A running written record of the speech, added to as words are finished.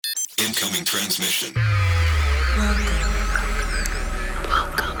Incoming transmission.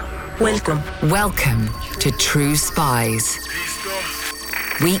 Welcome to True Spies.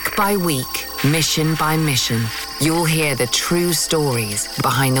 Week by week, mission by mission, you'll hear the true stories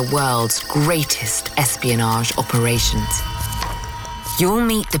behind the world's greatest espionage operations. You'll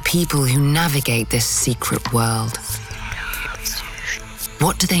meet the people who navigate this secret world.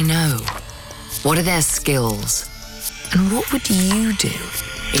 What do they know? What are their skills? And what would you do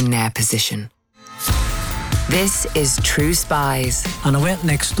in their position? This is True Spies. And I went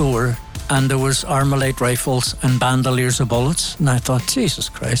next door and there was Armalite rifles and bandoliers of bullets. And I thought, Jesus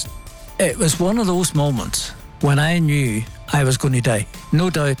Christ. It was one of those moments when I knew I was going to die. No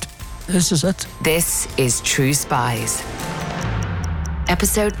doubt. This is it. This is True Spies.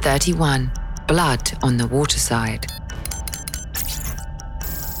 Episode 31, Blood on the Waterside.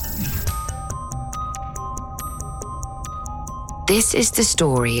 This is the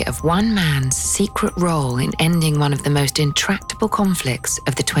story of one man's secret role in ending one of the most intractable conflicts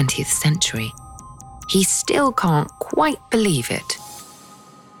of the 20th century. He still can't quite believe it.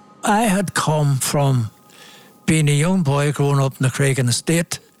 I had come from being a young boy growing up in the Craigan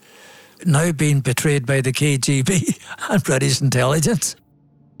estate, now being betrayed by the KGB and British intelligence.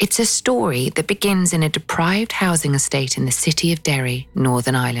 It's a story that begins in a deprived housing estate in the city of Derry,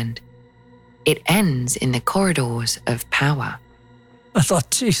 Northern Ireland. It ends in the corridors of power. I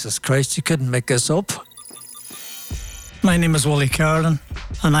thought, Jesus Christ, you couldn't make this up. My name is Willie Carlin,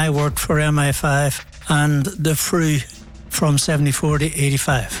 and I worked for MI5 and the Frew from 74 to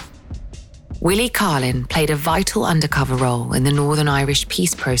 85. Willie Carlin played a vital undercover role in the Northern Irish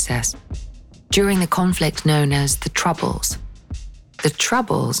peace process during the conflict known as the Troubles. The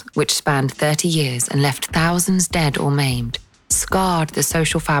Troubles, which spanned 30 years and left thousands dead or maimed, scarred the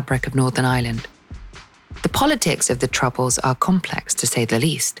social fabric of Northern Ireland. The politics of the Troubles are complex, to say the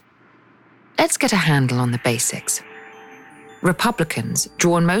least. Let's get a handle on the basics. Republicans,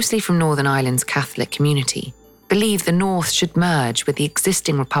 drawn mostly from Northern Ireland's Catholic community, believe the North should merge with the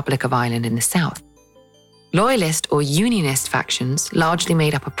existing Republic of Ireland in the South. Loyalist or Unionist factions, largely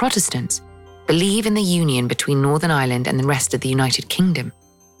made up of Protestants, believe in the union between Northern Ireland and the rest of the United Kingdom.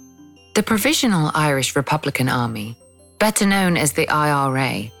 The Provisional Irish Republican Army, better known as the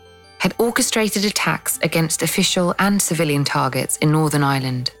IRA, had orchestrated attacks against official and civilian targets in Northern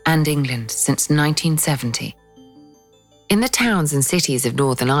Ireland and England since 1970. In the towns and cities of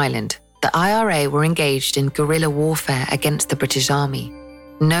Northern Ireland, the IRA were engaged in guerrilla warfare against the British Army.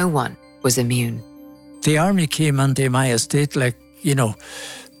 No one was immune. The army came into my estate like,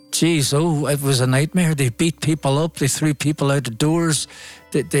 geez, it was a nightmare. They beat people up, they threw people out of doors,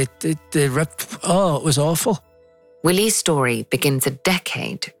 they ripped, it was awful. Willie's story begins a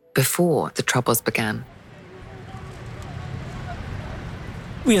decade before the Troubles began.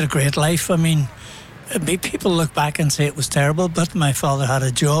 We had a great life. I mean, people look back and say it was terrible, but my father had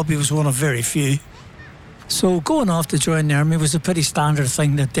a job. He was one of very few. So going off to join the army was a pretty standard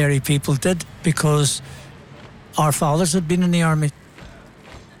thing that Derry people did because our fathers had been in the army.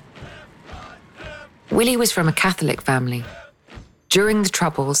 Willie was from a Catholic family. During the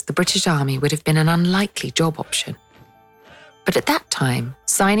Troubles, the British Army would have been an unlikely job option. But at that time,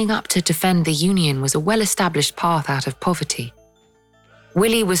 signing up to defend the Union was a well-established path out of poverty.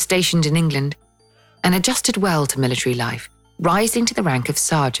 Willie was stationed in England and adjusted well to military life, rising to the rank of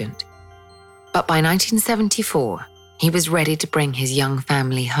sergeant. But by 1974, he was ready to bring his young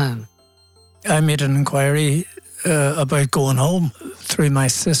family home. I made an inquiry about going home through my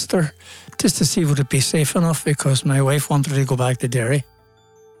sister, just to see would it be safe enough because my wife wanted to go back to Derry.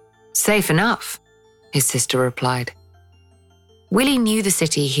 Safe enough, his sister replied. Willie knew the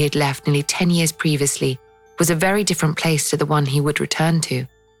city he had left nearly 10 years previously was a very different place to the one he would return to.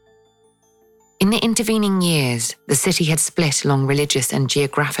 In the intervening years, the city had split along religious and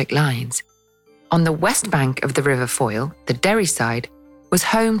geographic lines. On the west bank of the River Foyle, the Derry side, was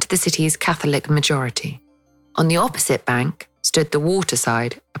home to the city's Catholic majority. On the opposite bank stood the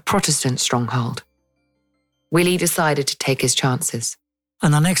Waterside, a Protestant stronghold. Willie decided to take his chances.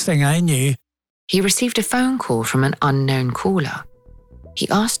 And the next thing I knew, he received a phone call from an unknown caller. He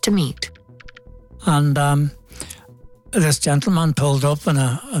asked to meet. And this gentleman pulled up in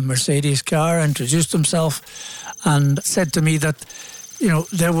a Mercedes car, introduced himself, and said to me that,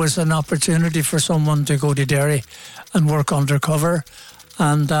 there was an opportunity for someone to go to Derry and work undercover.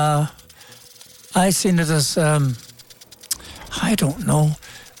 And I seen it as,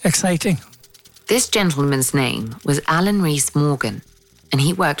 exciting. This gentleman's name was Alan Rees Morgan, and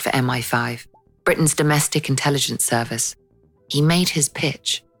he worked for MI5, Britain's domestic intelligence service. He made his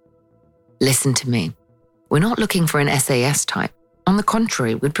pitch. Listen to me. We're not looking for an SAS type. On the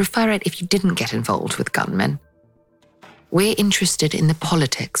contrary, we'd prefer it if you didn't get involved with gunmen. We're interested in the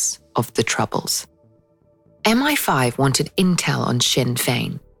politics of the Troubles. MI5 wanted intel on Sinn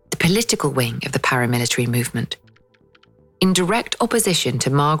Féin, the political wing of the paramilitary movement. In direct opposition to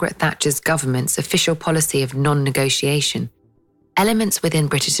Margaret Thatcher's government's official policy of non-negotiation, elements within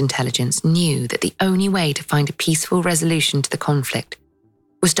British intelligence knew that the only way to find a peaceful resolution to the conflict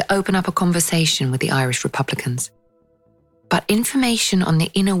was to open up a conversation with the Irish Republicans. But information on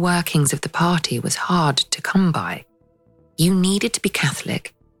the inner workings of the party was hard to come by. You needed to be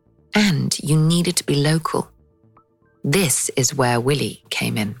Catholic, and you needed to be local. This is where Willie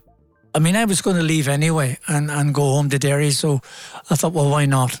came in. I mean, I was going to leave anyway and go home to Derry, so I thought, well, why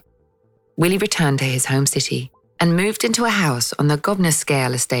not? Willie returned to his home city and moved into a house on the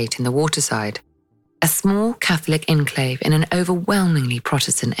Gobnascale estate in the Waterside, a small Catholic enclave in an overwhelmingly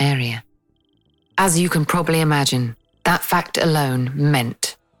Protestant area. As you can probably imagine, that fact alone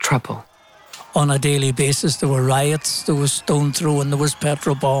meant trouble. On a daily basis, there were riots, there was stone throwing, there was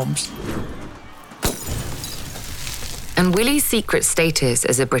petrol bombs. And Willie's secret status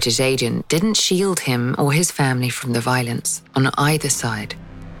as a British agent didn't shield him or his family from the violence on either side.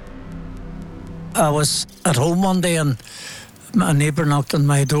 I was at home one day and a neighbour knocked on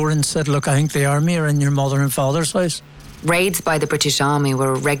my door and said, look, I think the army are in your mother and father's house. Raids by the British Army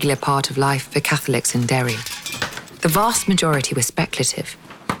were a regular part of life for Catholics in Derry. The vast majority were speculative.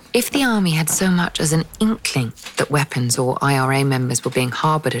 If the army had so much as an inkling that weapons or IRA members were being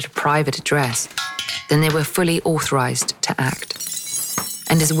harboured at a private address, then they were fully authorised to act.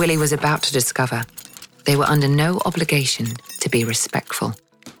 And as Willie was about to discover, they were under no obligation to be respectful.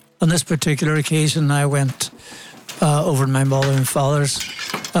 On this particular occasion, I went over to my mother and father's.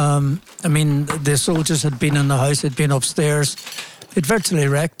 The soldiers had been in the house, had been upstairs. They'd virtually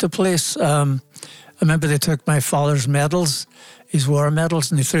wrecked the place. I remember they took my father's medals, his war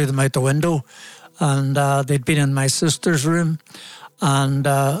medals, and they threw them out the window. And they'd been in my sister's room. And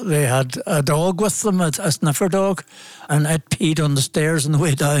they had a dog with them, a sniffer dog, and I'd peed on the stairs on the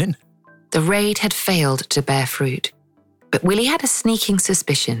way down. The raid had failed to bear fruit, but Willie had a sneaking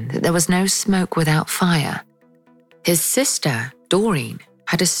suspicion that there was no smoke without fire. His sister, Doreen,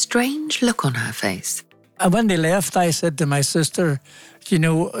 had a strange look on her face. And when they left, I said to my sister,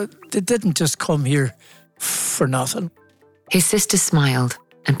 they didn't just come here for nothing. His sister smiled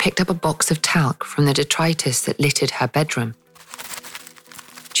and picked up a box of talc from the detritus that littered her bedroom.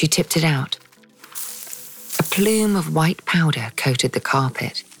 She tipped it out. A plume of white powder coated the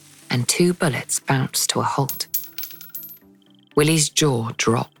carpet, and 2 bullets bounced to a halt. Willie's jaw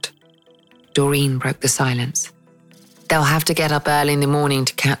dropped. Doreen broke the silence. They'll have to get up early in the morning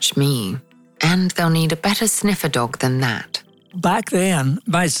to catch me, and they'll need a better sniffer dog than that. Back then,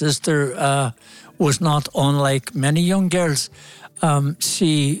 my sister was not unlike many young girls.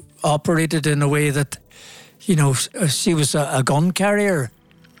 She operated in a way that, she was a gun carrier.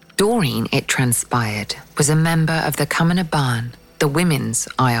 Doreen, it transpired, was a member of the Cumina Barn, the women's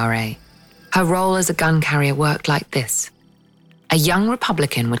IRA. Her role as a gun carrier worked like this. A young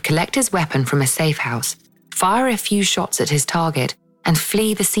Republican would collect his weapon from a safe house, fire a few shots at his target, and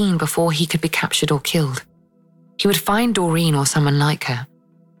flee the scene before he could be captured or killed. He would find Doreen or someone like her.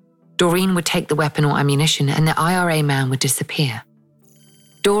 Doreen would take the weapon or ammunition, and the IRA man would disappear.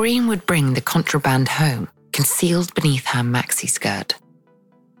 Doreen would bring the contraband home, concealed beneath her maxi skirt.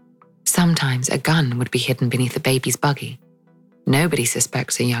 Sometimes a gun would be hidden beneath a baby's buggy. Nobody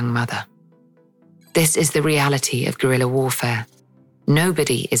suspects a young mother. This is the reality of guerrilla warfare.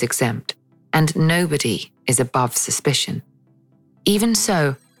 Nobody is exempt, and nobody is above suspicion. Even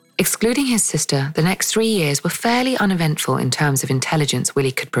so, excluding his sister, the next 3 years were fairly uneventful in terms of intelligence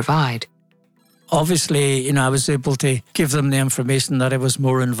Willie could provide. Obviously, I was able to give them the information that I was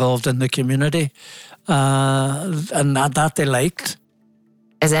more involved in the community, and that they liked.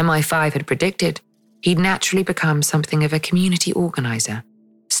 As MI5 had predicted, he'd naturally become something of a community organiser,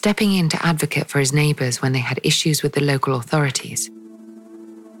 stepping in to advocate for his neighbours when they had issues with the local authorities.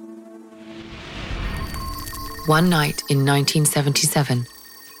 One night in 1977,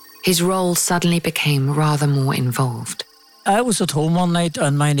 his role suddenly became rather more involved. I was at home one night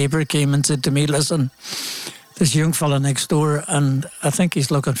and my neighbour came and said to me, listen, this young fella next door, and I think he's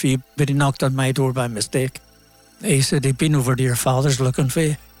looking for you, but he knocked on my door by mistake. He said he'd been over to your father's looking for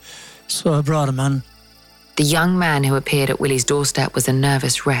you. So I brought him in. The young man who appeared at Willie's doorstep was a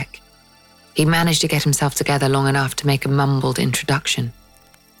nervous wreck. He managed to get himself together long enough to make a mumbled introduction.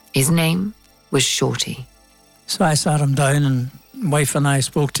 His name was Shorty. So I sat him down and wife and I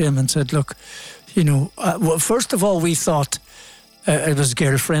spoke to him and said, look, first of all, we thought it was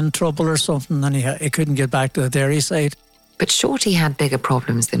girlfriend trouble or something and he couldn't get back to the Derry side. But Shorty had bigger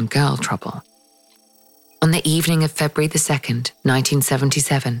problems than girl trouble. On the evening of February the 2nd,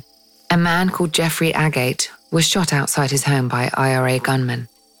 1977, a man called Jeffrey Agate was shot outside his home by IRA gunmen.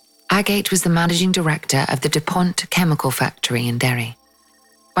 Agate was the managing director of the DuPont chemical factory in Derry.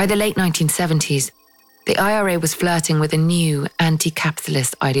 By the late 1970s, the IRA was flirting with a new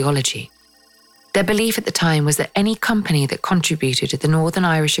anti-capitalist ideology. Their belief at the time was that any company that contributed to the Northern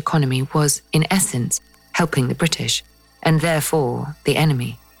Irish economy was, in essence, helping the British, and therefore the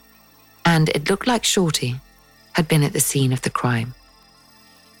enemy. And it looked like Shorty had been at the scene of the crime.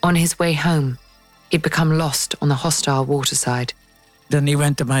 On his way home, he'd become lost on the hostile Waterside. Then he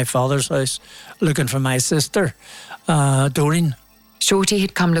went to my father's house looking for my sister, Doreen. Shorty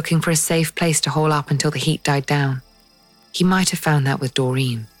had come looking for a safe place to hole up until the heat died down. He might have found that with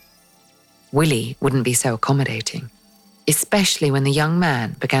Doreen. Willie wouldn't be so accommodating, especially when the young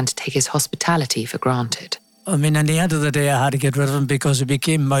man began to take his hospitality for granted. I mean, in the end of the day, I had to get rid of him because he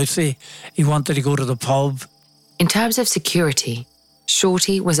became mouthy. He wanted to go to the pub. In terms of security,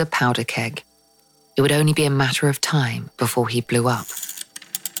 Shorty was a powder keg. It would only be a matter of time before he blew up.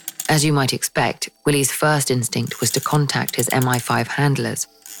 As you might expect, Willie's first instinct was to contact his MI5 handlers.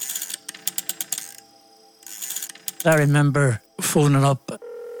 I remember phoning up,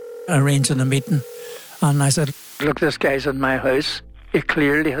 arranging a meeting, and I said, look, this guy's in my house. He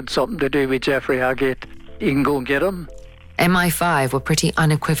clearly had something to do with Jeffrey Agate. You can go and get him. MI5 were pretty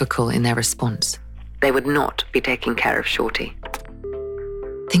unequivocal in their response. They would not be taking care of Shorty.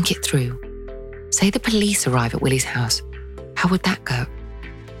 Think it through. Say the police arrive at Willie's house. How would that go?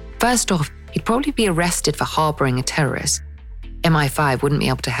 First off, he'd probably be arrested for harbouring a terrorist. MI5 wouldn't be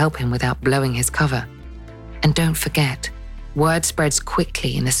able to help him without blowing his cover. And don't forget, word spreads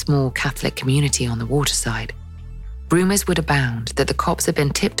quickly in the small Catholic community on the Waterside. Rumours would abound that the cops had been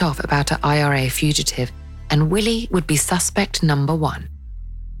tipped off about an IRA fugitive, and Willie would be suspect number one.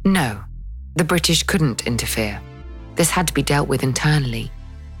 No, the British couldn't interfere. This had to be dealt with internally.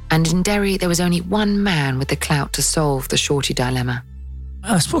 And in Derry, there was only one man with the clout to solve the Shorty dilemma.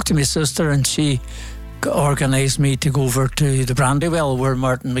 I spoke to my sister and she organised me to go over to the Brandywell where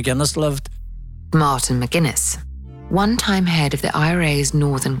Martin McGuinness lived. Martin McGuinness, one-time head of the IRA's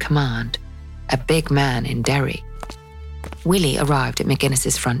Northern Command, a big man in Derry. Willie arrived at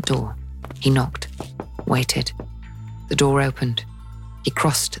McGuinness's front door. He knocked, waited. The door opened. He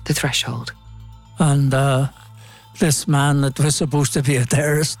crossed the threshold. And this man that was supposed to be a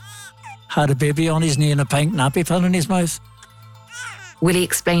terrorist had a baby on his knee and a pink nappy pin in his mouth. Willie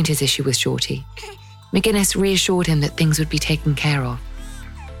explained his issue with Shorty. McGuinness reassured him that things would be taken care of.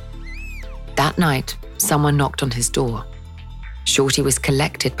 That night, someone knocked on his door. Shorty was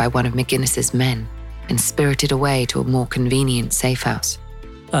collected by one of McGuinness's men and spirited away to a more convenient safe house.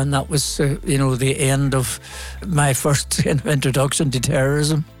 And that was, the end of my first introduction to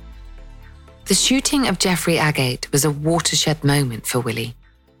terrorism. The shooting of Jeffrey Agate was a watershed moment for Willie.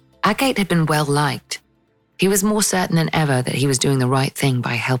 Agate had been well liked. He was more certain than ever that he was doing the right thing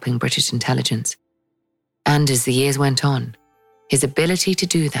by helping British intelligence. And as the years went on, his ability to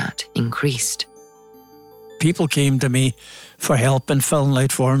do that increased. People came to me for help in filling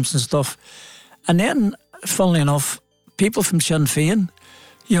out forms and stuff. And then, funnily enough, people from Sinn Féin,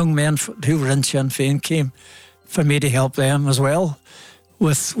 young men who were in Sinn Féin, came for me to help them as well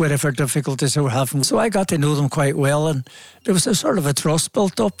with whatever difficulties they were having. So I got to know them quite well, and there was a sort of a trust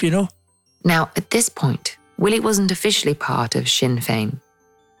built up, Now, at this point, Willie wasn't officially part of Sinn Féin,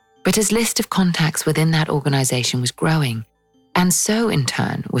 but his list of contacts within that organisation was growing, and so in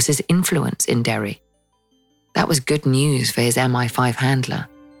turn was his influence in Derry. That was good news for his MI5 handler,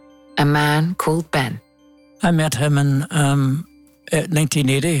 a man called Ben. I met him in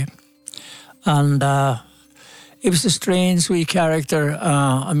 1980, and he was a strange wee character.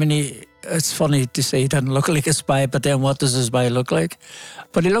 It's funny to say he didn't look like a spy, but then what does a spy look like?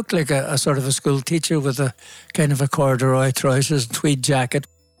 But he looked like a sort of a school teacher with a kind of a corduroy trousers and tweed jacket.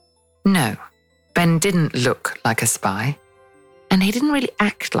 No, Ben didn't look like a spy, and he didn't really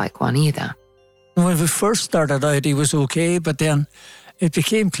act like one either. When we first started out, he was okay, but then it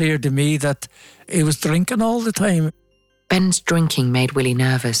became clear to me that he was drinking all the time. Ben's drinking made Willie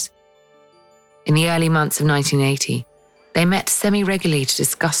nervous. In the early months of 1980, they met semi-regularly to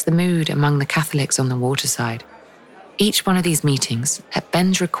discuss the mood among the Catholics on the Waterside. Each one of these meetings, at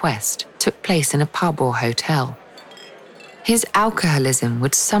Ben's request, took place in a pub or hotel. His alcoholism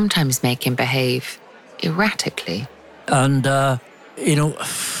would sometimes make him behave erratically. And,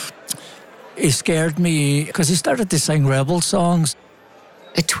 he scared me because he started to sing rebel songs.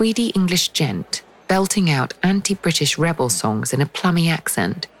 A tweedy English gent belting out anti-British rebel songs in a plummy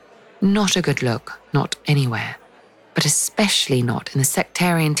accent. Not a good look, not anywhere. but especially not in the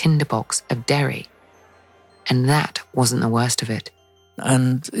sectarian tinderbox of Derry. And that wasn't the worst of it.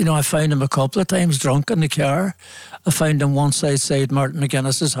 And, I found him a couple of times drunk in the car. I found him once outside Martin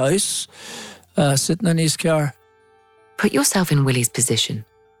McGuinness's house, sitting in his car. Put yourself in Willie's position.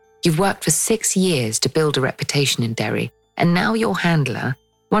 You've worked for 6 years to build a reputation in Derry, and now your handler,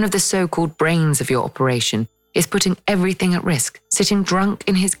 one of the so-called brains of your operation, is putting everything at risk, sitting drunk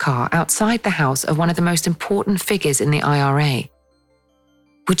in his car outside the house of one of the most important figures in the IRA.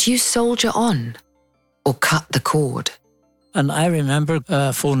 Would you soldier on or cut the cord? And I remember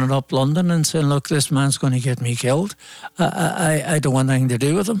phoning up London and saying, look, this man's going to get me killed. I don't want anything to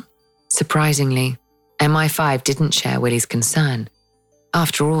do with him. Surprisingly, MI5 didn't share Willie's concern.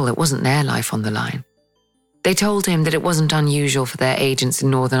 After all, it wasn't their life on the line. They told him that it wasn't unusual for their agents in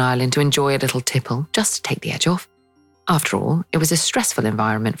Northern Ireland to enjoy a little tipple, just to take the edge off. After all, it was a stressful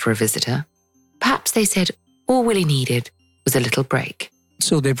environment for a visitor. Perhaps they said all Willie needed was a little break.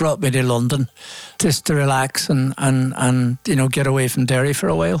 So they brought me to London just to relax and get away from Derry for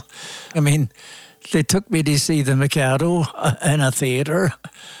a while. I mean, they took me to see the Mikado in a theatre,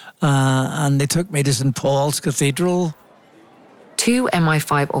 and they took me to St. Paul's Cathedral. 2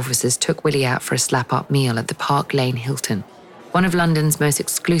 MI5 officers took Willie out for a slap-up meal at the Park Lane Hilton, one of London's most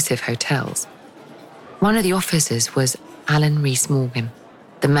exclusive hotels. One of the officers was Alan Rees-Morgan,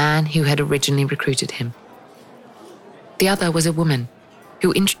 the man who had originally recruited him. The other was a woman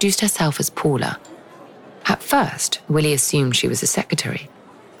who introduced herself as Paula. At first, Willie assumed she was a secretary.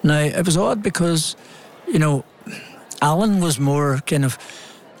 Now, it was odd because, Alan was more kind of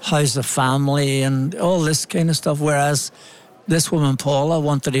how's the family and all this kind of stuff, whereas this woman, Paula,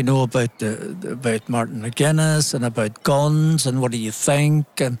 wanted to know about Martin McGuinness and about guns and what do you think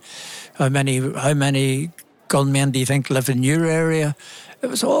and how many gunmen do you think live in your area? It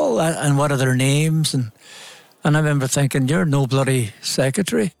was all that, and what are their names? And I remember thinking, you're no bloody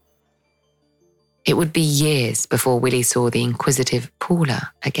secretary. It would be years before Willie saw the inquisitive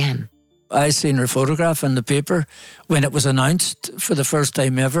Paula again. I seen her photograph in the paper when it was announced for the first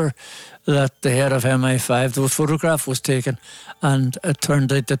time ever that the head of MI5, the photograph was taken, and it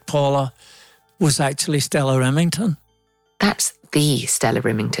turned out that Paula was actually Stella Remington. That's the Stella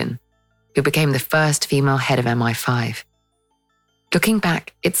Remington, who became the first female head of MI5. Looking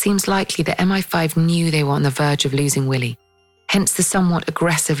back, it seems likely that MI5 knew they were on the verge of losing Willie, hence the somewhat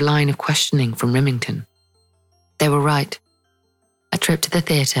aggressive line of questioning from Remington. They were right. A trip to the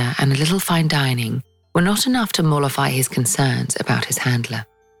theatre and a little fine dining were not enough to mollify his concerns about his handler.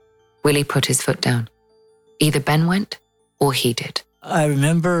 Willie put his foot down. Either Ben went or he did. I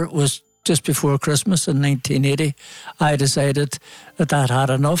remember it was just before Christmas in 1980. I decided that I'd had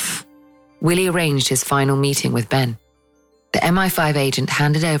enough. Willie arranged his final meeting with Ben. The MI5 agent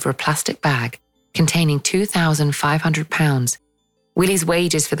handed over a plastic bag containing £2,500, Willie's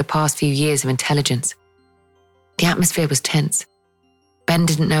wages for the past few years of intelligence. The atmosphere was tense. Ben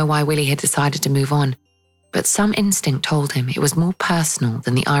didn't know why Willie had decided to move on, but some instinct told him it was more personal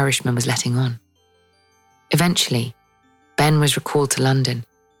than the Irishman was letting on. Eventually, Ben was recalled to London,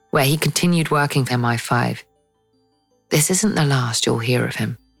 where he continued working for MI5. This isn't the last you'll hear of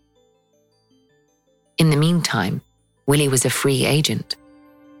him. In the meantime, Willie was a free agent.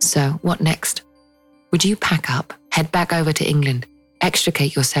 So what next? Would you pack up, head back over to England,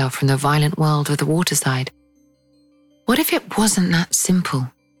 extricate yourself from the violent world of the waterside? What if it wasn't that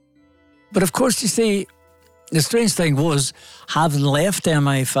simple? But of course, you see, the strange thing was, having left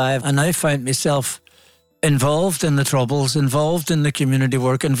MI5, I now found myself involved in the troubles, involved in the community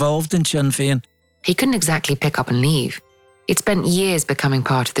work, involved in Sinn Féin. He couldn't exactly pick up and leave. He'd spent years becoming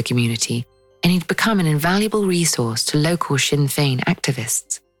part of the community, and he'd become an invaluable resource to local Sinn Féin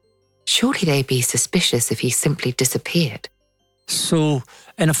activists. Surely they'd be suspicious if he simply disappeared. So,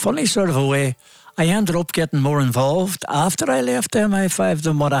 in a funny sort of a way, I ended up getting more involved after I left MI5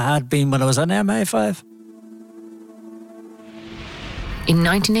 than what I had been when I was in MI5. In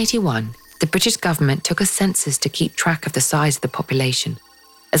 1981, the British government took a census to keep track of the size of the population,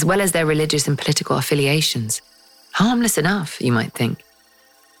 as well as their religious and political affiliations. Harmless enough, you might think.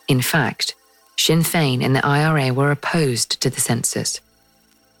 In fact, Sinn Féin and the IRA were opposed to the census.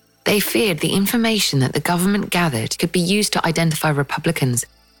 They feared the information that the government gathered could be used to identify Republicans,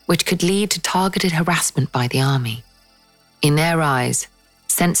 which could lead to targeted harassment by the army. In their eyes,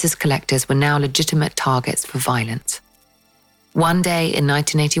 census collectors were now legitimate targets for violence. One day in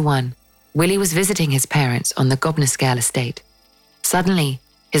 1981, Willie was visiting his parents on the Gobnescale estate. Suddenly,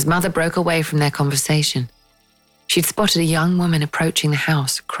 his mother broke away from their conversation. She'd spotted a young woman approaching the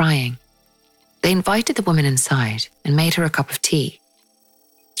house, crying. They invited the woman inside and made her a cup of tea.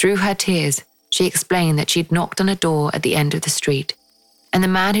 Through her tears, She explained that she'd knocked on a door at the end of the street, and the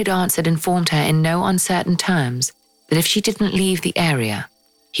man who'd answered informed her in no uncertain terms that if she didn't leave the area,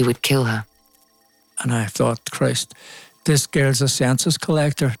 he would kill her. And I thought, Christ, this girl's a census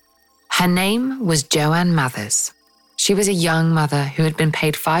collector. Her name was Joanne Mathers. She was a young mother who had been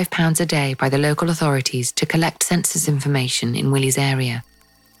paid £5 a day by the local authorities to collect census information in Willie's area.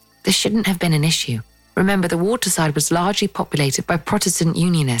 This shouldn't have been an issue. Remember, the Waterside was largely populated by Protestant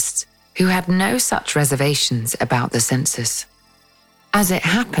Unionists who had no such reservations about the census. As it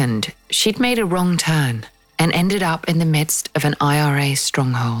happened, she'd made a wrong turn and ended up in the midst of an IRA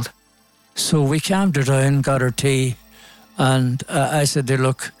stronghold. So we calmed her down, got her tea, and I said to her,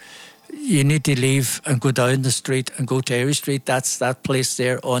 look, you need to leave and go down the street and go to Irish Street. That's that place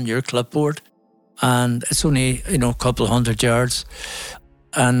there on your clipboard. And it's only, a couple of 100 yards.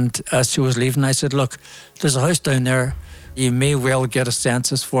 And as she was leaving, I said, look, there's a house down there. You may well get a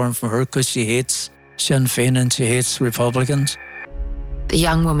census form from her because she hates Sinn Féin and she hates Republicans. The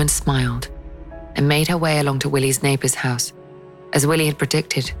young woman smiled and made her way along to Willie's neighbour's house. As Willie had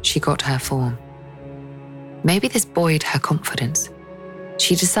predicted, she got her form. Maybe this buoyed her confidence.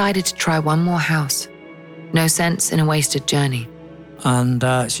 She decided to try one more house. No sense in a wasted journey.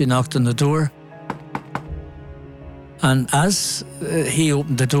 And she knocked on the door. And as he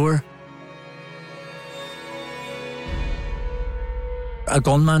opened the door, a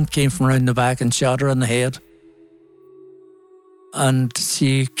gunman came from around the back and shot her in the head. And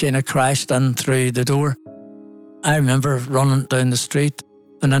she kind of crashed in through the door. I remember running down the street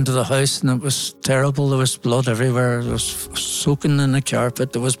and into the house, and it was terrible. There was blood everywhere. It was soaking in the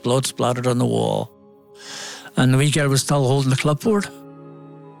carpet. There was blood splattered on the wall. And the wee girl was still holding the clipboard.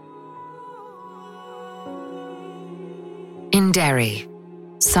 In Derry,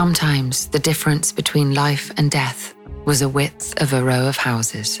 sometimes the difference between life and death was the width of a row of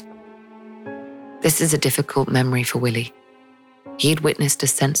houses. This is a difficult memory for Willie. He had witnessed a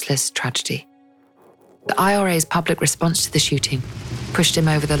senseless tragedy. The IRA's public response to the shooting pushed him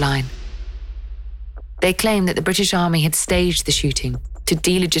over the line. They claimed that the British Army had staged the shooting to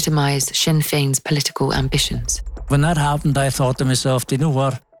delegitimise Sinn Féin's political ambitions. When that happened, I thought to myself, do you know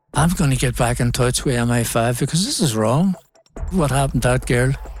what? I'm going to get back in touch with MI5 because this is wrong. What happened to that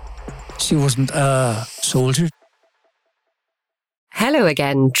girl? She wasn't a soldier. Hello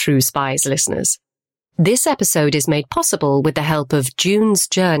again, True Spies listeners. This episode is made possible with the help of June's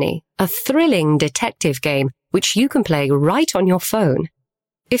Journey, a thrilling detective game which you can play right on your phone.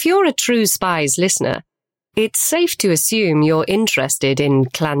 If you're a True Spies listener, it's safe to assume you're interested in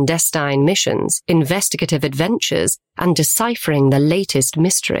clandestine missions, investigative adventures, and deciphering the latest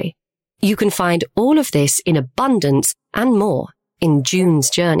mystery. You can find all of this in abundance and more in June's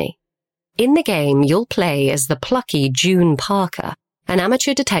Journey. In the game, you'll play as the plucky June Parker, an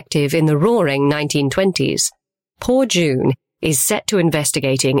amateur detective in the roaring 1920s. Poor June is set to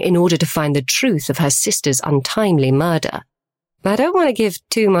investigating in order to find the truth of her sister's untimely murder. I don't want to give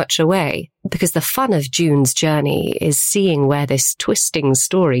too much away, because the fun of June's Journey is seeing where this twisting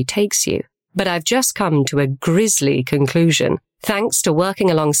story takes you. But I've just come to a grisly conclusion, thanks to working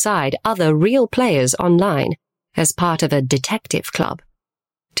alongside other real players online as part of a detective club.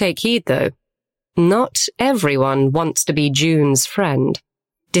 Take heed, though. Not everyone wants to be June's friend.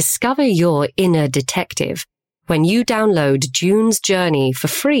 Discover your inner detective when you download June's Journey for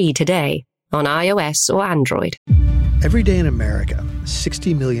free today on iOS or Android. Every day in America,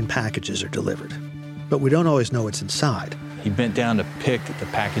 60 million packages are delivered, but we don't always know what's inside. He bent down to pick the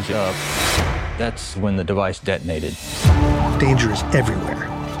package up. That's when the device detonated. Danger is everywhere,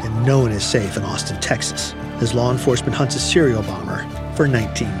 and no one is safe in Austin, Texas, as law enforcement hunts a serial bomber for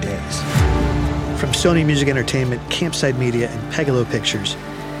 19 days. From Sony Music Entertainment, Campside Media, and Pegalo Pictures,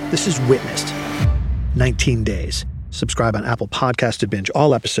 this is Witnessed. 19 Days. Subscribe on Apple Podcasts to binge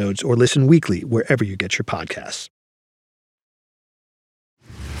all episodes or listen weekly wherever you get your podcasts.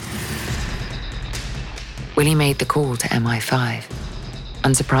 Willie made the call to MI5.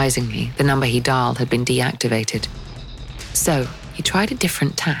 Unsurprisingly, the number he dialed had been deactivated. So he tried a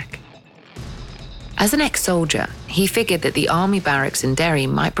different tack. As an ex-soldier, he figured that the army barracks in Derry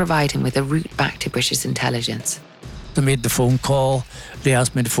might provide him with a route back to British intelligence. They made the phone call. They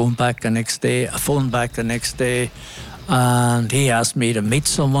asked me to phone back the next day. I phoned back the next day, and he asked me to meet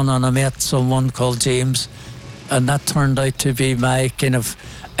someone, and I met someone called James, and that turned out to be my kind of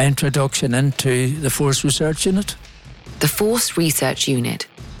introduction into the Force Research Unit. The Force Research Unit,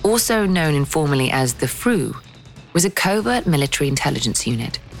 also known informally as the FRU, was a covert military intelligence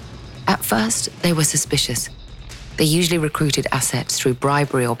unit. At first, they were suspicious. They usually recruited assets through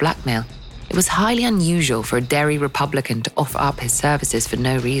bribery or blackmail. It was highly unusual for a Derry Republican to offer up his services for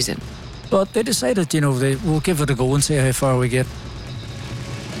no reason. But they decided, we'll give it a go and see how far we get.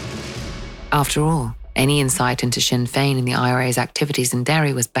 After all, any insight into Sinn Féin and the IRA's activities in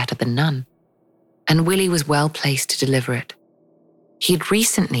Derry was better than none. And Willie was well placed to deliver it. He had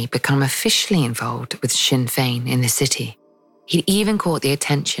recently become officially involved with Sinn Féin in the city. He'd even caught the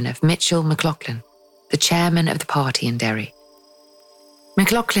attention of Mitchell McLaughlin, the chairman of the party in Derry.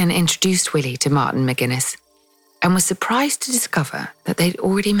 McLaughlin introduced Willie to Martin McGuinness and was surprised to discover that they'd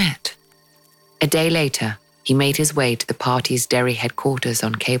already met. A day later, he made his way to the party's Derry headquarters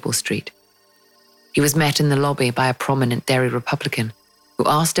on Cable Street. He was met in the lobby by a prominent Derry Republican who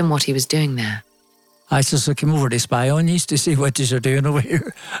asked him what he was doing there. I says, I came over to spy on you to see what you're doing over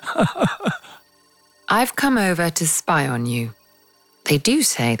here. I've come over to spy on you. They do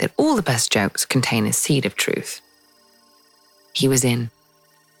say that all the best jokes contain a seed of truth. He was in.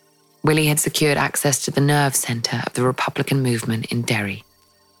 Willie had secured access to the nerve centre of the Republican movement in Derry.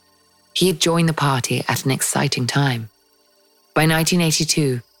 He had joined the party at an exciting time. By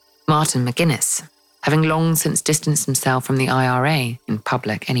 1982, Martin McGuinness, having long since distanced himself from the IRA, in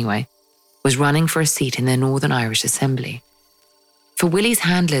public anyway, was running for a seat in the Northern Irish Assembly. For Willie's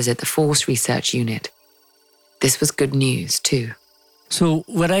handlers at the Force Research Unit, this was good news too. So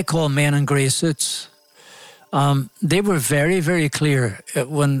what I call men in grey suits, they were very, very clear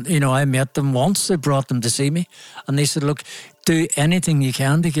when, I met them once. They brought them to see me and they said, look, do anything you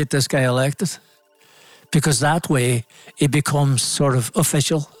can to get this guy elected, because that way it becomes sort of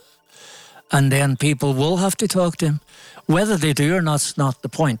official and then people will have to talk to him. Whether they do or not is not the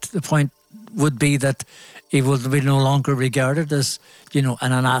point. The point would be that he would be no longer regarded as,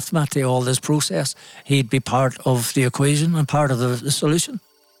 an anathema to all this process. He'd be part of the equation and part of the solution.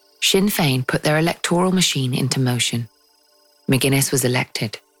 Sinn Féin put their electoral machine into motion. McGuinness was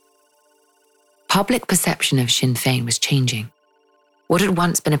elected. Public perception of Sinn Féin was changing. What had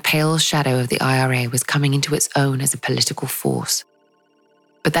once been a pale shadow of the IRA was coming into its own as a political force.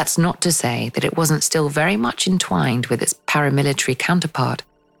 But that's not to say that it wasn't still very much entwined with its paramilitary counterpart.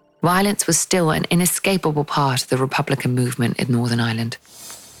 Violence was still an inescapable part of the Republican movement in Northern Ireland.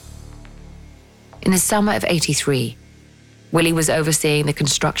 In the summer of '83, Willie was overseeing the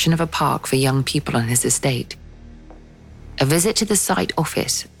construction of a park for young people on his estate. A visit to the site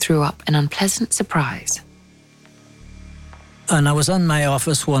office threw up an unpleasant surprise. And I was in my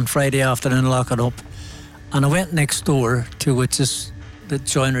office one Friday afternoon locking up, and I went next door to which is the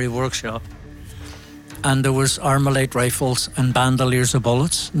joinery workshop, and there was Armalite rifles and bandoliers of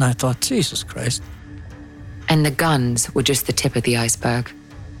bullets, and I thought, Jesus Christ. And the guns were just the tip of the iceberg.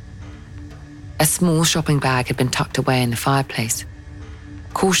 A small shopping bag had been tucked away in the fireplace.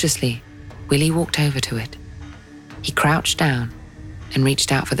 Cautiously, Willie walked over to it. He crouched down and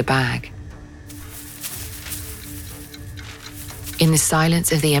reached out for the bag. In the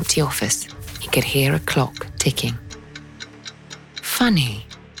silence of the empty office, he could hear a clock ticking. Funny,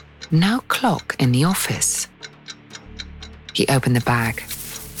 no clock in the office. He opened the bag.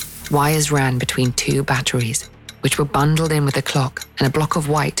 Wires ran between two batteries, which were bundled in with the clock and a block of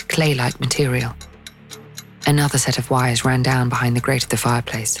white clay-like material. Another set of wires ran down behind the grate of the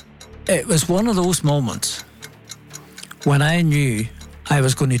fireplace. It was one of those moments when I knew I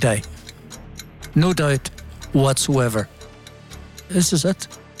was going to die. No doubt whatsoever. This is it.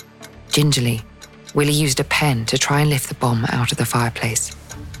 Gingerly, Willie used a pen to try and lift the bomb out of the fireplace.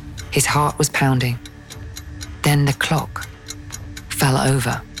 His heart was pounding. Then the clock fell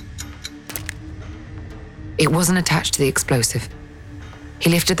over. It wasn't attached to the explosive. He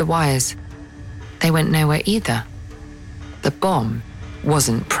lifted the wires. They went nowhere either. The bomb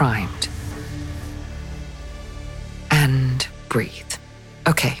wasn't primed. And breathe.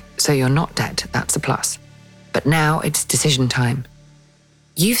 Okay, so you're not dead, that's a plus. But now it's decision time.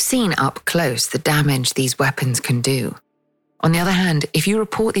 You've seen up close the damage these weapons can do. On the other hand, if you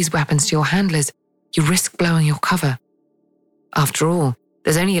report these weapons to your handlers, you risk blowing your cover. After all,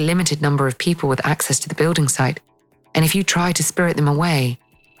 there's only a limited number of people with access to the building site, and if you try to spirit them away,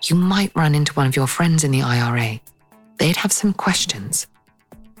 you might run into one of your friends in the IRA. They'd have some questions.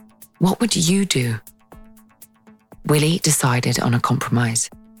 What would you do? Willie decided on a compromise.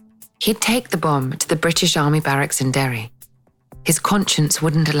 He'd take the bomb to the British Army barracks in Derry. His conscience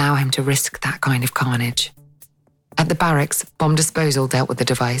wouldn't allow him to risk that kind of carnage. At the barracks, bomb disposal dealt with the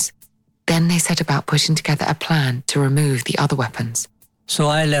device. Then they set about putting together a plan to remove the other weapons. So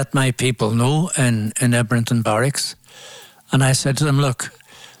I let my people know in Ebrington Barracks, and I said to them, look,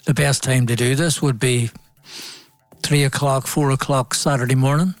 the best time to do this would be 3 o'clock, 4 o'clock Saturday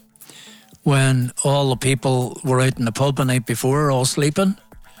morning, when all the people were out in the pub the night before, all sleeping,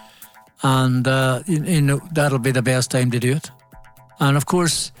 and that'll be the best time to do it. And of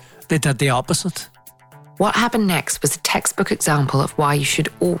course, They did the opposite. What happened next was a textbook example of why you should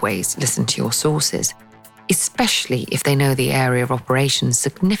always listen to your sources, especially if they know the area of operations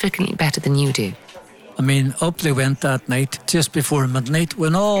significantly better than you do. I mean, up they went that night, just before midnight,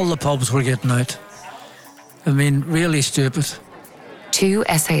 when all the pubs were getting out. I mean, really stupid. 2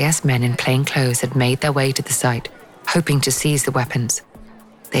 SAS men in plain clothes had made their way to the site, hoping to seize the weapons.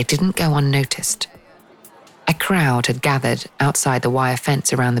 They didn't go unnoticed. A crowd had gathered outside the wire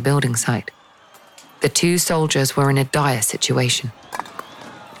fence around the building site. The 2 soldiers were in a dire situation.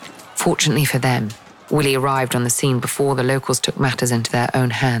 Fortunately for them, Willie arrived on the scene before the locals took matters into their own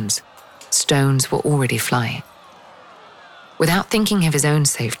hands. Stones were already flying. Without thinking of his own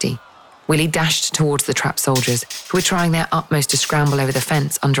safety, Willie dashed towards the trapped soldiers, who were trying their utmost to scramble over the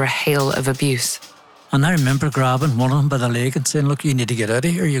fence under a hail of abuse. And I remember grabbing one of them by the leg and saying, look, you need to get out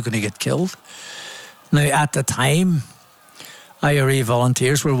of here, you're going to get killed. Now, at the time, IRA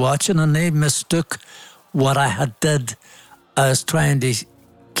volunteers were watching and they mistook what I had did as trying to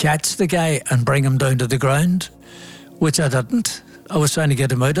catch the guy and bring him down to the ground, which I didn't. I was trying to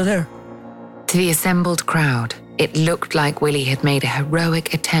get him out of there. To the assembled crowd, it looked like Willie had made a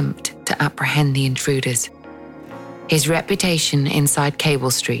heroic attempt to apprehend the intruders. His reputation inside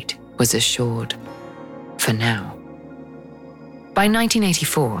Cable Street was assured. For now. By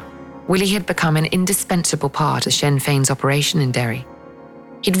 1984, Willie had become an indispensable part of Sinn Féin's operation in Derry.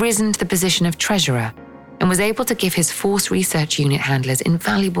 He'd risen to the position of treasurer and was able to give his Force Research Unit handlers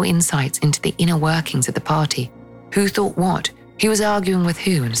invaluable insights into the inner workings of the party, who thought what, who was arguing with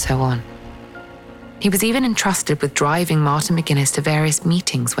who, and so on. He was even entrusted with driving Martin McGuinness to various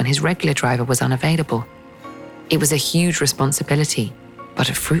meetings when his regular driver was unavailable. It was a huge responsibility, but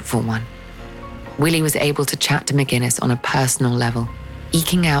a fruitful one. Willie was able to chat to McGuinness on a personal level,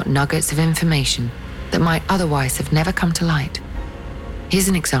 eking out nuggets of information that might otherwise have never come to light. Here's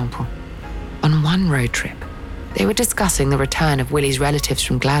an example. On one road trip, they were discussing the return of Willie's relatives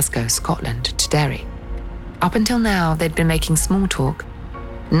from Glasgow, Scotland, to Derry. Up until now, they'd been making small talk.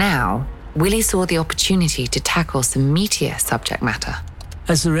 Now, Willie saw the opportunity to tackle some meatier subject matter.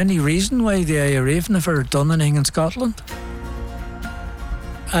 Is there any reason why the IRA have never done anything in Scotland?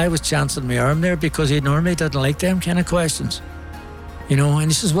 I was chancing my arm there because he normally didn't like them kind of questions. You know, and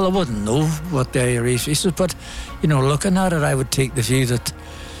he says, well, I wouldn't know what the IRA is. He says, but, you know, looking at it, I would take the view that,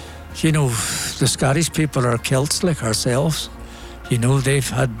 you know, the Scottish people are Celts like ourselves. You know, they've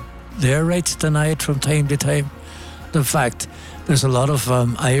had their rights denied from time to time. In fact, there's a lot of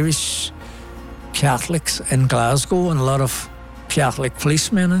Irish Catholics in Glasgow and a lot of Catholic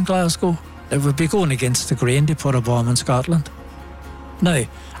policemen in Glasgow. It would be going against the grain to put a bomb in Scotland. Now,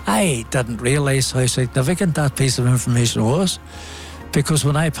 I didn't realise how significant that piece of information was, because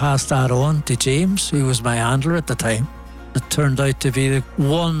when I passed that on to James, who was my handler at the time, it turned out to be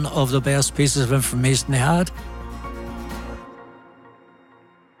one of the best pieces of information they had.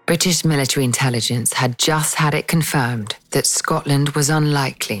 British military intelligence had just had it confirmed that Scotland was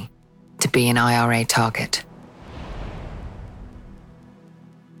unlikely to be an IRA target.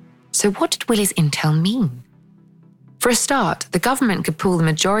 So what did Willie's intel mean? For a start, the government could pull the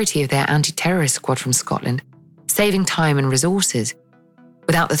majority of their anti-terrorist squad from Scotland, saving time and resources.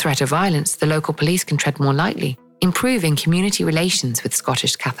 Without the threat of violence, the local police can tread more lightly, improving community relations with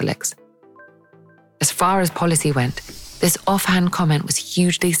Scottish Catholics. As far as policy went, this offhand comment was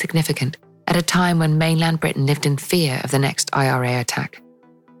hugely significant at a time when mainland Britain lived in fear of the next IRA attack.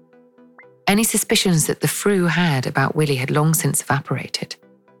 Any suspicions that the Frew had about Willie had long since evaporated.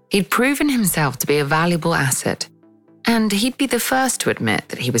 He'd proven himself to be a valuable asset, and he'd be the first to admit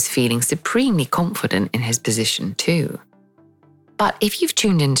that he was feeling supremely confident in his position too. But if you've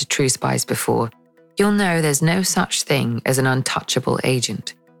tuned into True Spies before, you'll know there's no such thing as an untouchable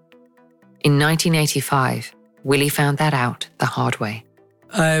agent. In 1985, Willie found that out the hard way.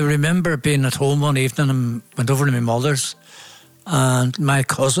 I remember being at home one evening and went over to my mother's, and my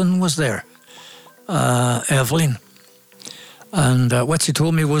cousin was there, Evelyn. And what she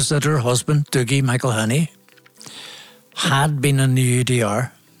told me was that her husband, Dougie McElhenney, had been in the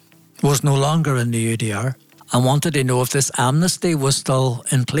UDR, was no longer in the UDR, and wanted to know if this amnesty was still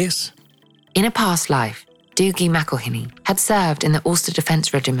in place. In a past life, Dougie McElhenney had served in the Ulster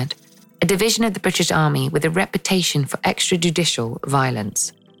Defence Regiment, a division of the British Army with a reputation for extrajudicial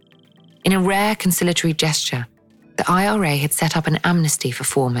violence. In a rare conciliatory gesture, the IRA had set up an amnesty for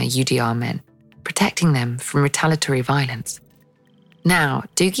former UDR men, protecting them from retaliatory violence. Now,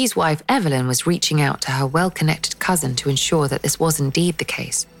 Dougie's wife Evelyn was reaching out to her well-connected cousin to ensure that this was indeed the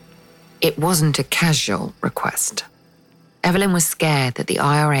case. It wasn't a casual request. Evelyn was scared that the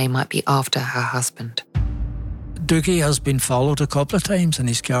IRA might be after her husband. Doogie has been followed a couple of times in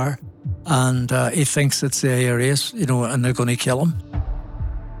his car, and he thinks it's the IRS, and they're going to kill him.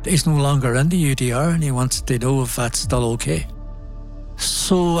 He's no longer in the UDR, and he wants to know if that's still okay.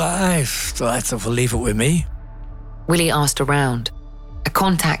 So I thought, well, leave it with me. Willie asked around. A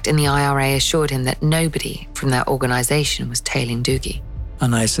contact in the IRA assured him that nobody from their organisation was tailing Doogie.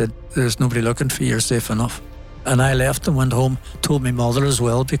 And I said, there's nobody looking for you, you're safe enough. And I left and went home, told my mother as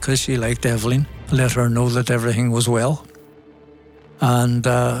well, because she liked Evelyn, let her know that everything was well. And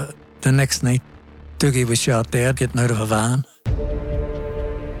the next night, Doogie was shot dead getting out of a van.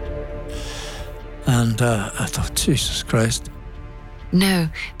 And I thought, Jesus Christ. No,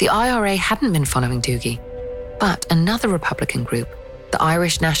 the IRA hadn't been following Doogie, but another Republican group, the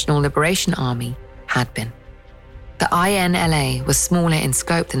Irish National Liberation Army, had been. The INLA was smaller in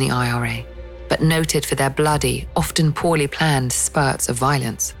scope than the IRA, but noted for their bloody, often poorly planned spurts of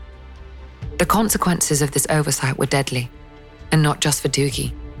violence. The consequences of this oversight were deadly, and not just for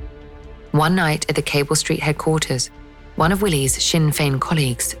Doogie. One night at the Cable Street headquarters, one of Willie's Sinn Féin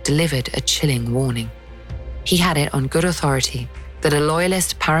colleagues delivered a chilling warning. He had it on good authority that a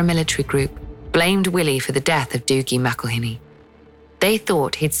loyalist paramilitary group blamed Willie for the death of Doogie McElhinney. They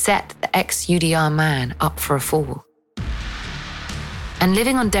thought he'd set the ex-UDR man up for a fall. And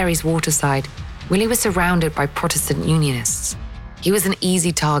living on Derry's waterside, Willie was surrounded by Protestant unionists. He was an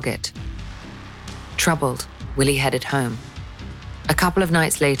easy target. Troubled, Willie headed home. A couple of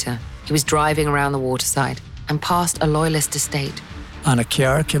nights later, he was driving around the waterside and passed a loyalist estate. And a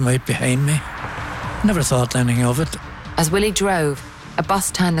car came out behind me. Never thought anything of it. As Willie drove, a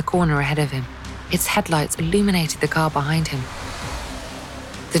bus turned the corner ahead of him. Its headlights illuminated the car behind him.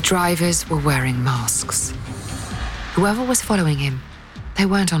 The drivers were wearing masks. Whoever was following him, they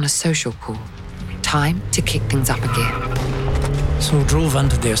weren't on a social call. Time to kick things up a gear. So drove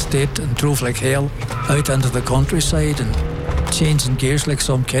into the estate and drove like hell out into the countryside and changing gears like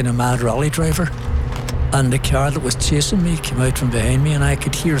some kind of mad rally driver. And the car that was chasing me came out from behind me and I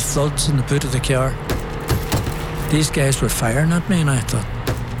could hear thuds in the boot of the car. These guys were firing at me and I thought,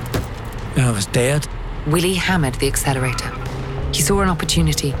 I was dead. Willie hammered the accelerator. He saw an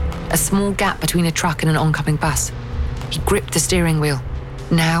opportunity, a small gap between a truck and an oncoming bus. He gripped the steering wheel.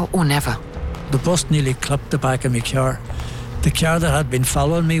 Now or never. The bus nearly clipped the back of my car. The car that had been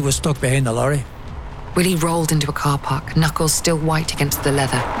following me was stuck behind the lorry. Willie rolled into a car park, knuckles still white against the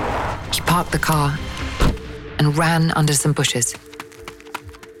leather. He parked the car and ran under some bushes.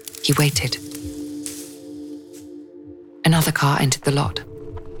 He waited. Another car entered the lot.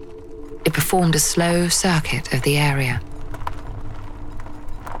 It performed a slow circuit of the area.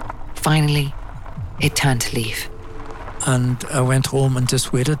 Finally, it turned to leave. And I went home and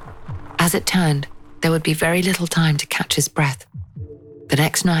just waited. As it turned, there would be very little time to catch his breath. The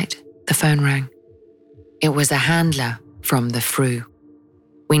next night, the phone rang. It was a handler from the Fru.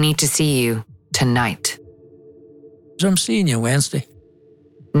 "We need to see you tonight." I'm seeing you Wednesday.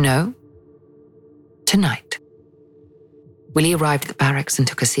 No, tonight. Willie arrived at the barracks and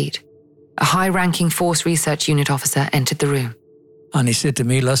took a seat. A high-ranking Force Research Unit officer entered the room. And he said to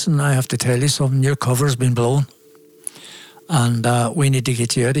me, listen, I have to tell you something. Your cover's been blown. And we need to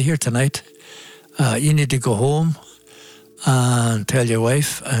get you out of here tonight. You need to go home and tell your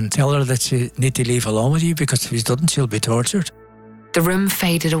wife and tell her that she need to leave along with you because if she doesn't, she'll be tortured. The room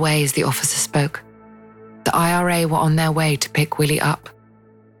faded away as the officer spoke. The IRA were on their way to pick Willie up.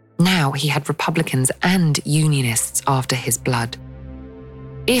 Now he had Republicans and Unionists after his blood.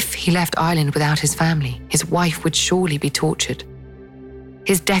 If he left Ireland without his family, his wife would surely be tortured.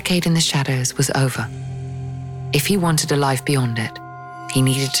 His decade in the shadows was over. If he wanted a life beyond it, he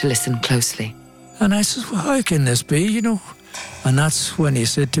needed to listen closely. And I said, well, how can this be, And that's when he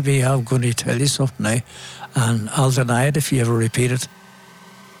said to me, I'm going to tell you something now, and I'll deny it if you ever repeat it.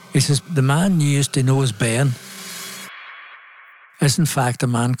 He says, the man you used to know as Ben is in fact a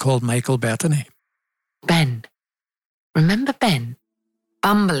man called Michael Bettany. Ben. Remember Ben?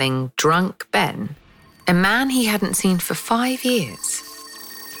 Bumbling, drunk Ben. A man he hadn't seen for 5 years.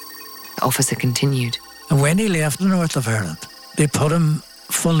 The officer continued. And when he left the north of Ireland, they put him,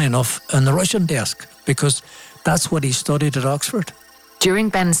 funnily enough, in the Russian desk because that's what he studied at Oxford. During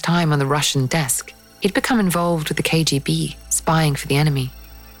Ben's time on the Russian desk, he'd become involved with the KGB, spying for the enemy.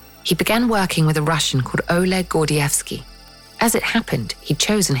 He began working with a Russian called Oleg Gordievsky. As it happened, he'd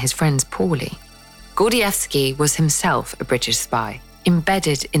chosen his friends poorly. Gordievsky was himself a British spy,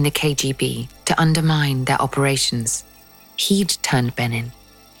 embedded in the KGB to undermine their operations. He'd turned Ben in.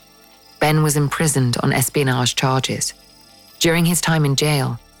 Ben was imprisoned on espionage charges. During his time in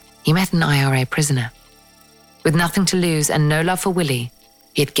jail, he met an IRA prisoner. With nothing to lose and no love for Willie,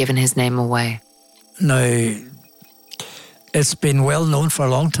 he had given his name away. Now, It's been well known for a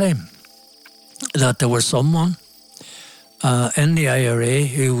long time that there was someone in the IRA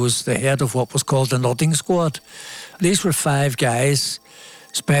who was the head of what was called the Nutting Squad. These were 5 guys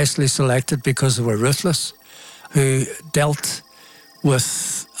specially selected because they were ruthless, who dealt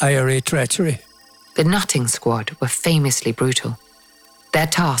with IRA treachery. The Nutting Squad were famously brutal. Their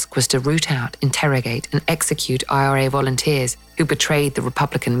task was to root out, interrogate, and execute IRA volunteers who betrayed the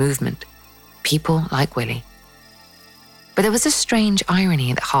Republican movement. People like Willie. But there was a strange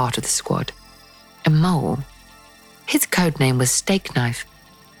irony at the heart of the squad. A mole. His codename was Steak Knife,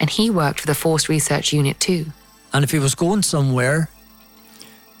 and he worked for the Force Research Unit too. And if he was going somewhere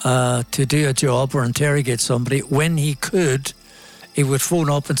to do a job or interrogate somebody, when he could, he would phone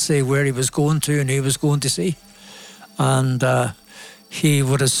up and say where he was going to and who he was going to see. And he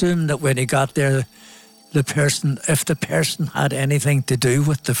would assume that when he got there, if the person had anything to do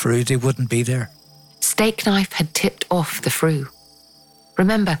with the fruit, he wouldn't be there. Steak Knife had tipped off the Frew.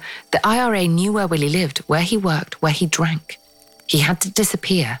 Remember, the IRA knew where Willie lived, where he worked, where he drank. He had to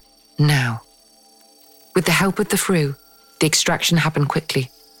disappear now. With the help of the Frew, the extraction happened quickly.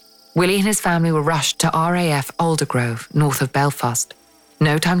 Willie and his family were rushed to RAF Aldergrove, north of Belfast.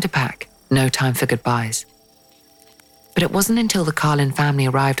 No time to pack, no time for goodbyes. But it wasn't until the Carlin family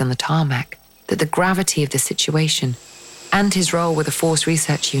arrived on the tarmac that the gravity of the situation and his role with the Force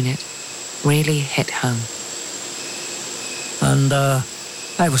Research Unit really hit home. And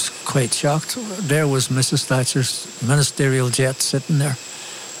I was quite shocked. There was Mrs. Thatcher's ministerial jet sitting there.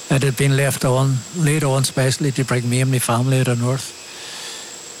 It had been left on, laid on specially to bring me and my family to the north,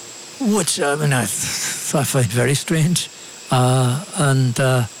 which I find very strange. And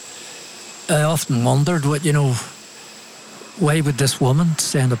I often wondered, why would this woman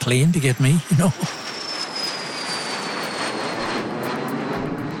send a plane to get me,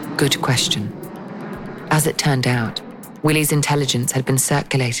 Good question. As it turned out, Willie's intelligence had been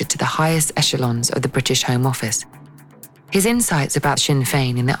circulated to the highest echelons of the British Home Office. His insights about Sinn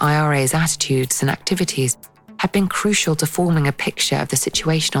Féin and the IRA's attitudes and activities had been crucial to forming a picture of the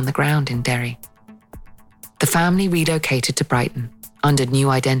situation on the ground in Derry. The family relocated to Brighton under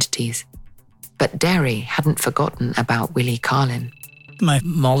new identities, but Derry hadn't forgotten about Willie Carlin. My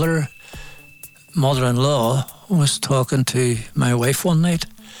mother-in-law was talking to my wife one night,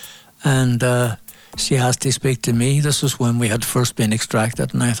 and she asked to speak to me. This was when we had first been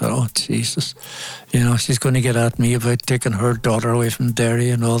extracted, and I thought, oh, Jesus, she's going to get at me about taking her daughter away from Derry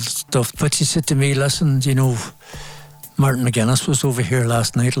and all that stuff. But she said to me, listen, Martin McGuinness was over here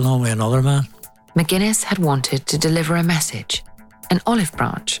last night along with another man. McGuinness had wanted to deliver a message, an olive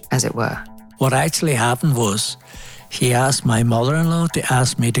branch, as it were. What actually happened was he asked my mother-in-law to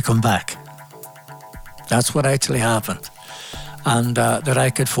ask me to come back. That's what actually happened. And that I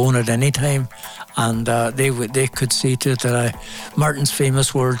could phone at any time, and they could see to it that Martin's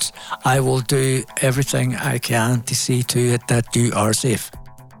famous words, I will do everything I can to see to it that you are safe.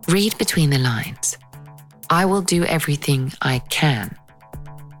 Read between the lines. I will do everything I can.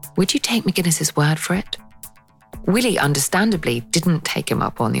 Would you take McGuinness's word for it? Willie understandably didn't take him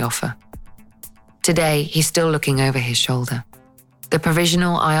up on the offer. Today, he's still looking over his shoulder. The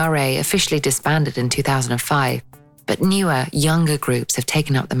Provisional IRA officially disbanded in 2005, but newer, younger groups have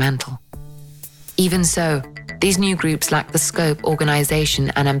taken up the mantle. Even so, these new groups lack the scope, organisation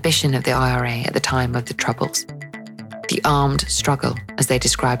and ambition of the IRA at the time of the Troubles. The armed struggle, as they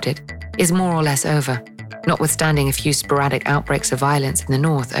described it, is more or less over, notwithstanding a few sporadic outbreaks of violence in the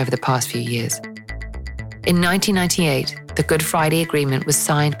north over the past few years. In 1998, the Good Friday Agreement was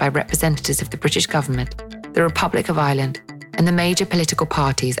signed by representatives of the British government, the Republic of Ireland, and the major political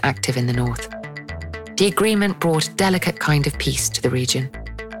parties active in the north. The agreement brought a delicate kind of peace to the region.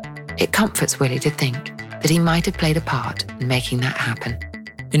 It comforts Willie to think that he might have played a part in making that happen.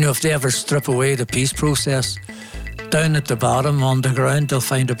 If they ever strip away the peace process, down at the bottom on the ground, they'll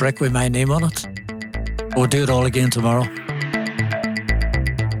find a brick with my name on it. We'll do it all again tomorrow.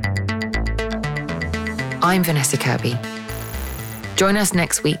 I'm Vanessa Kirby. Join us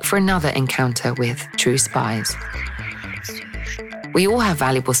next week for another encounter with true spies. We all have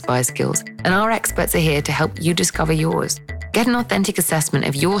valuable spy skills, and our experts are here to help you discover yours. Get an authentic assessment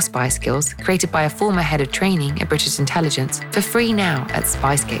of your spy skills created by a former head of training at British Intelligence for free now at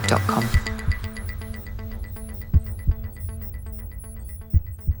spyscape.com.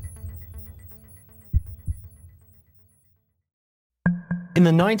 In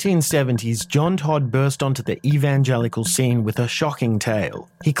the 1970s, John Todd burst onto the evangelical scene with a shocking tale.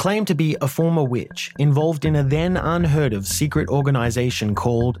 He claimed to be a former witch, involved in a then unheard-of secret organisation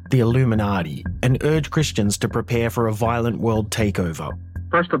called the Illuminati, and urged Christians to prepare for a violent world takeover.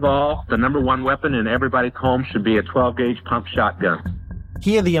 First of all, the number one weapon in everybody's home should be a 12-gauge pump shotgun.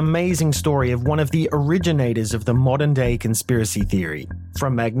 Hear the amazing story of one of the originators of the modern-day conspiracy theory.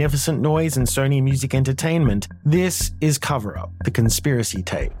 From Magnificent Noise and Sony Music Entertainment, this is Cover Up, the Conspiracy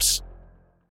Tapes.